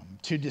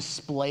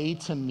display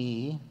to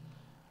me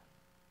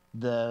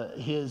the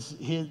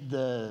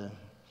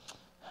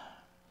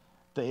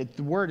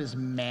word is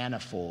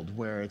manifold,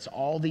 where it's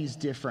all these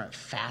different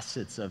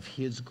facets of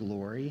his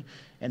glory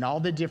and all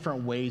the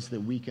different ways that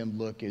we can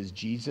look as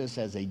Jesus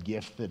as a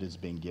gift that has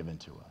been given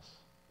to us.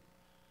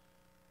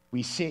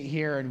 We sit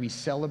here and we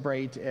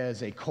celebrate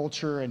as a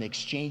culture an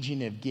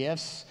exchanging of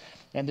gifts.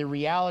 And the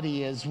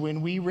reality is,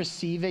 when we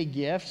receive a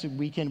gift,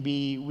 we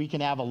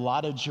can have a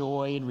lot of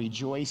joy and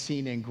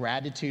rejoicing and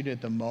gratitude at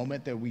the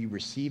moment that we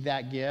receive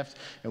that gift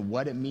and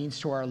what it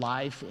means to our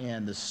life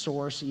and the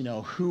source,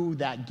 who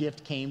that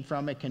gift came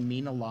from. It can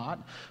mean a lot.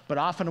 But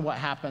often what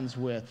happens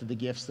with the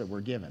gifts that we're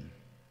given?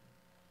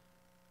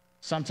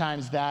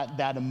 Sometimes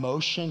that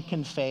emotion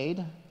can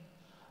fade,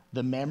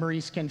 the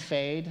memories can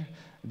fade,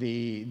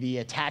 the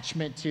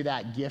attachment to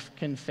that gift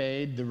can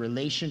fade, the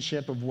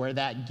relationship of where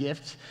that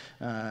gift,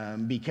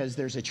 because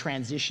there's a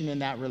transition in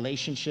that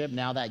relationship.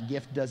 Now that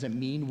gift doesn't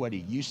mean what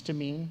it used to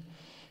mean.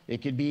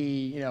 It could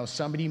be,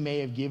 somebody may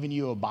have given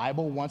you a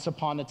Bible once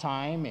upon a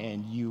time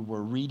and you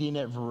were reading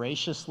it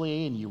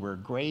voraciously and you were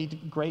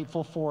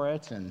grateful for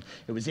it and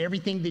it was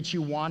everything that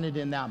you wanted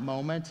in that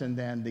moment, and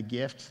then the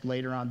gift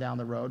later on down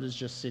the road is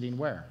just sitting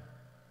where?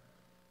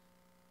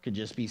 Could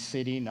just be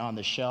sitting on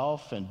the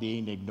shelf and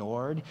being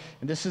ignored.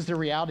 And this is the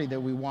reality that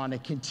we want to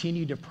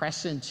continue to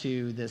press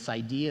into, this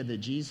idea that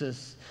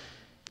Jesus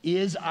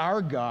is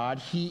our God,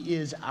 he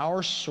is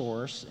our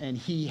source, and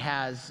he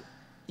has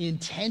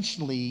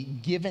intentionally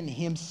given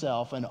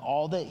himself and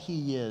all that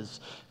he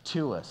is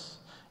to us.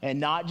 And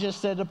not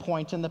just at a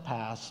point in the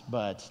past,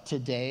 but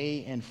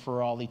today and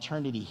for all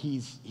eternity.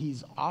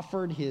 He's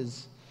offered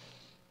his...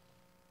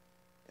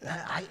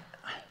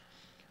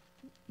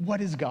 What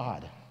is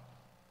God?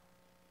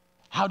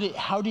 How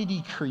did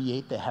he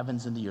create the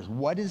heavens and the earth?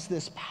 What is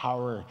this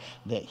power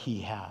that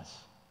he has?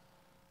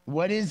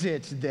 What is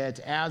it that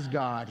as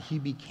God, he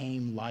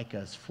became like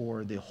us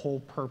for the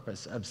whole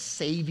purpose of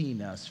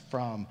saving us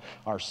from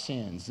our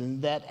sins?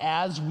 And that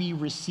as we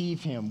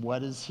receive him,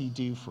 what does he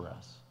do for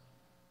us?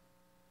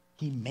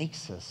 He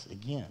makes us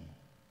again.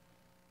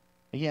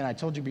 Again, I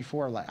told you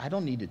before, I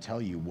don't need to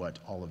tell you what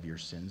all of your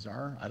sins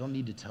are. I don't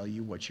need to tell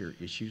you what your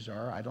issues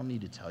are. I don't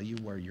need to tell you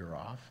where you're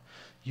off.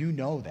 You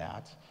know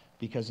that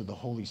because of the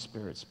Holy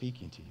Spirit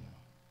speaking to you.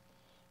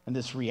 And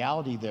this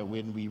reality that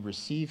when we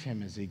receive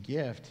him as a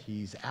gift,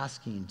 he's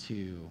asking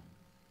you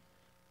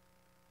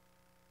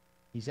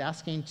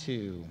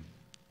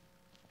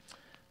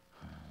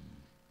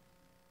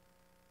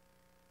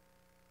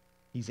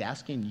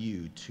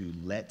to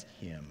let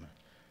him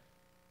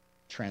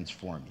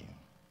transform you.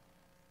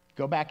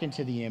 Go back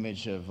into the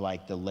image of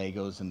like the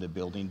Legos and the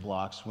building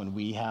blocks. When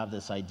we have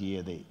this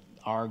idea that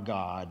our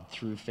God,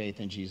 through faith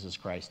in Jesus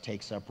Christ,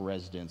 takes up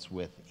residence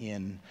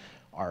within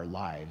our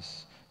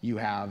lives. You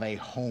have a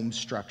home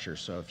structure.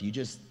 So if you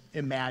just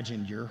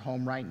imagine your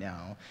home right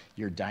now,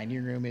 your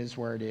dining room is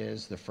where it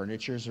is, the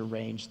furniture is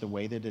arranged the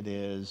way that it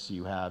is,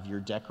 you have your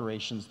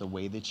decorations the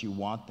way that you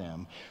want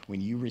them.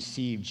 When you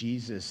receive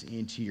Jesus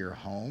into your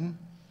home,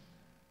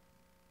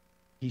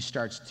 he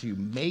starts to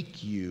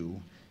make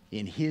you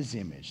in his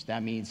image.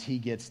 That means he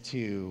gets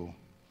to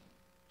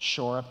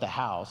shore up the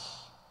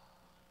house,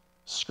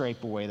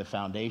 scrape away the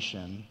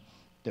foundation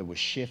that was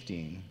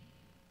shifting,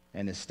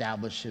 and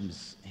establish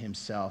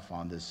himself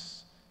on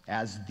this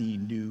as the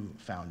new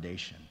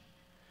foundation.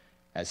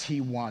 As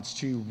he wants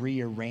to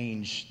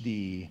rearrange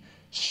the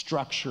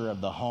structure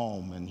of the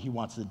home, and he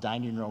wants the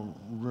dining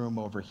room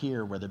over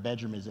here where the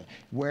bedroom is,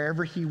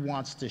 wherever he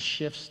wants to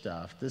shift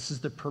stuff, this is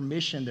the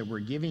permission that we're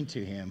giving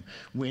to him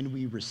when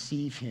we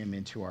receive him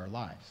into our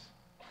lives.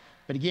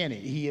 But again,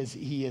 he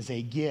is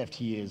a gift.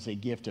 He is a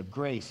gift of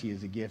grace. He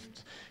is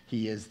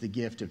the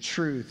gift of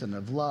truth and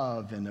of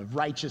love and of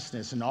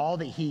righteousness and all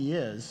that he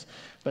is.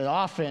 But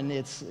often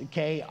it's,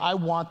 okay, I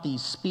want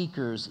these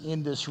speakers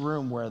in this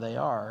room where they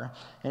are.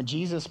 And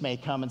Jesus may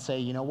come and say,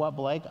 you know what,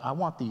 Blake, I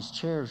want these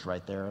chairs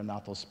right there and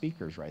not those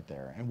speakers right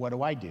there. And what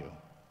do?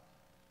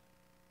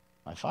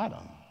 I fight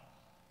them.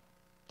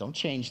 Don't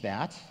change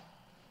that.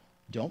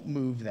 Don't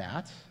move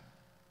that.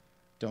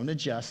 Don't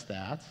adjust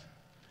that.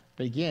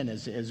 But again,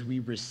 as we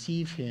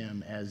receive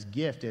him as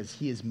gift, as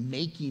he is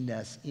making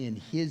us in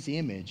his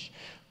image,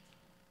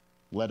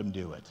 let him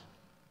do it.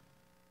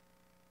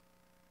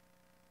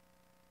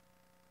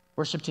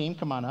 Worship team,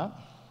 come on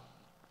up.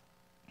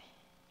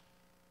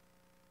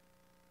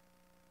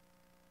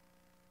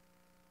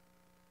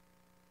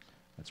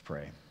 Let's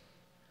pray.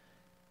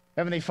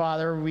 Heavenly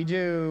Father, we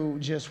do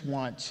just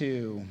want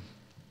to,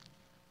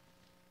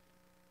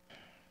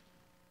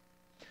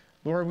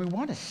 Lord, we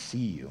want to see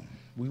you.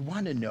 We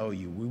want to know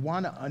you. We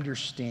want to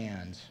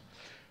understand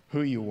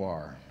who you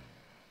are.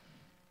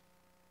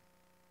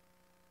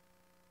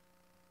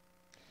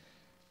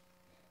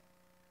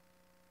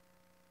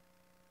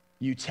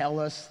 You tell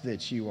us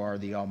that you are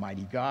the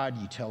Almighty God.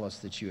 You tell us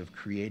that you have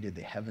created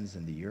the heavens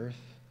and the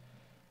earth.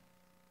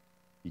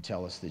 You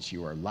tell us that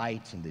you are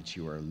light and that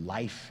you are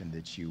life and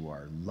that you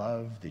are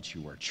love, that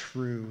you are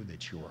true,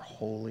 that you are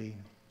holy.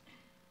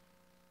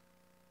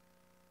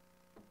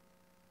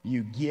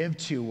 You give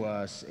to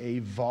us a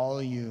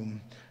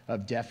volume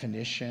of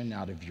definition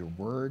out of your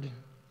word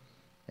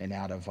and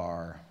out of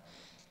our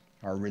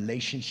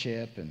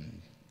relationship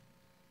and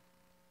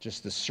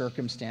just the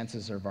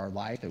circumstances of our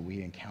life that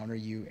we encounter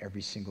you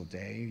every single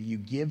day. You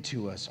give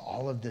to us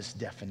all of this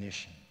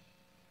definition.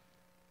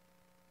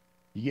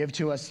 You give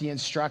to us the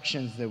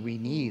instructions that we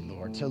need,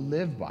 Lord, to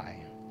live by,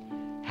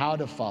 how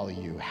to follow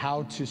you,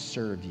 how to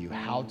serve you,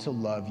 how to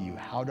love you,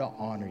 how to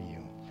honor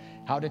you,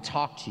 how to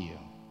talk to you.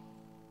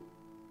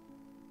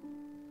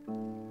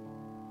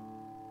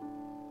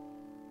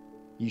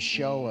 You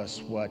show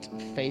us what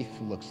faith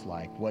looks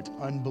like, what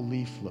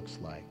unbelief looks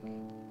like.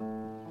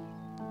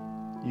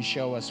 You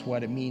show us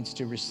what it means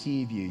to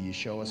receive you. You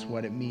show us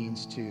what it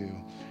means to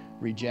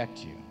reject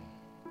you.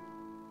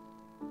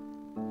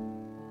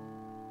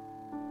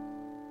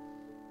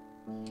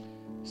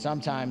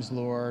 Sometimes,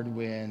 Lord,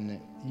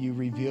 when you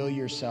reveal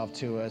yourself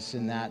to us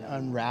in that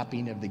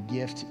unwrapping of the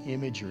gift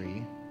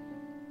imagery,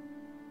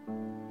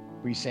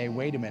 we say,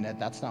 wait a minute,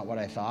 that's not what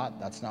I thought.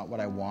 That's not what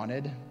I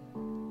wanted.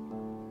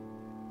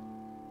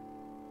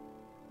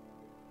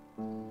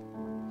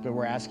 But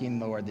we're asking,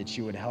 Lord, that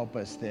you would help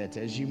us, that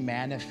as you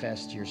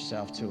manifest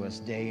yourself to us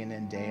day in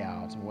and day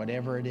out,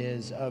 whatever it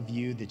is of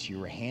you that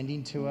you are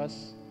handing to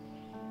us,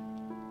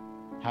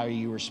 how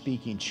you are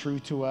speaking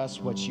truth to us,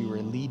 what you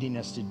are leading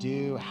us to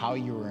do, how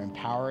you are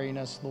empowering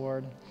us,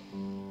 Lord.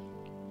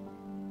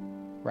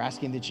 We're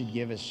asking that you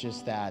give us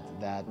just that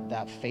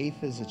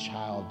faith as a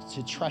child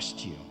to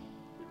trust you.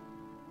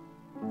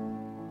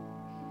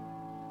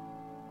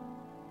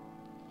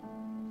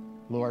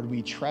 Lord,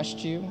 we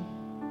trust you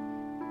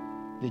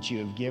that you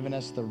have given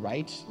us the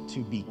right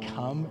to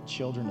become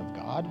children of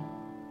God.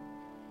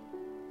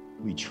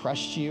 We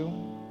trust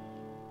you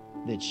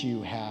that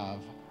you have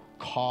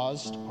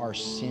caused our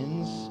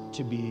sins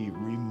to be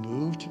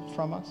removed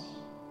from us.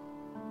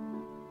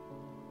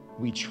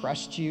 We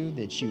trust you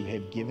that you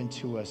have given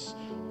to us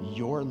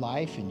your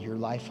life and your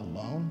life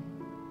alone.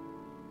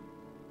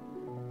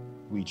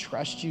 We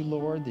trust you,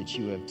 Lord, that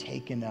you have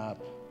taken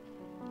up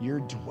your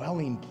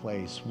dwelling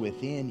place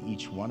within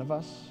each one of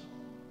us.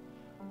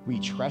 We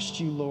trust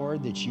you,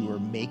 Lord, that you are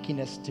making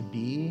us to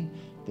be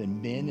the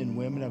men and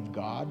women of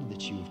God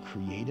that you have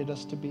created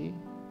us to be.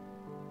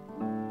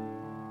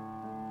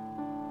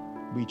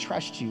 We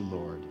trust you,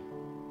 Lord,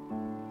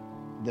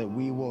 that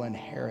we will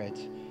inherit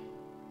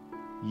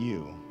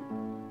you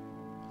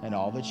and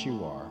all that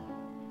you are,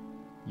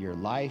 your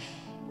life,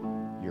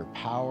 your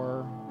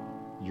power,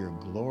 your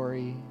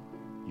glory,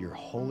 your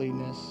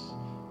holiness,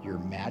 your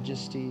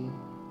majesty,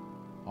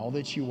 all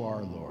that you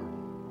are, Lord.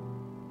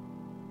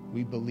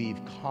 We believe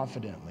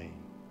confidently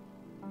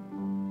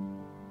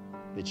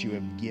that you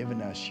have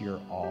given us your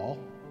all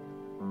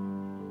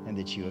and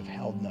that you have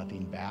held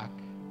nothing back.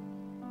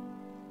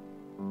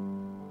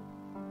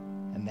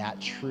 And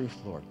that truth,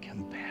 Lord,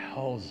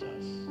 compels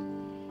us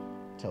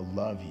to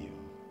love you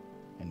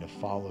and to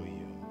follow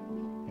you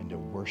and to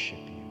worship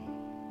you,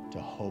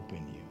 to hope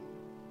in you,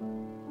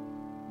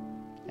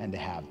 and to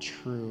have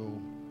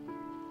true,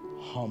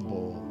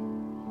 humble,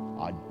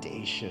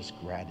 audacious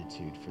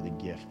gratitude for the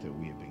gift that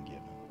we have been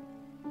given.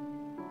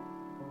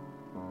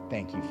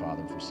 Thank you,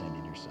 Father, for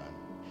sending your Son.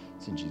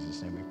 It's in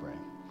Jesus' name we pray.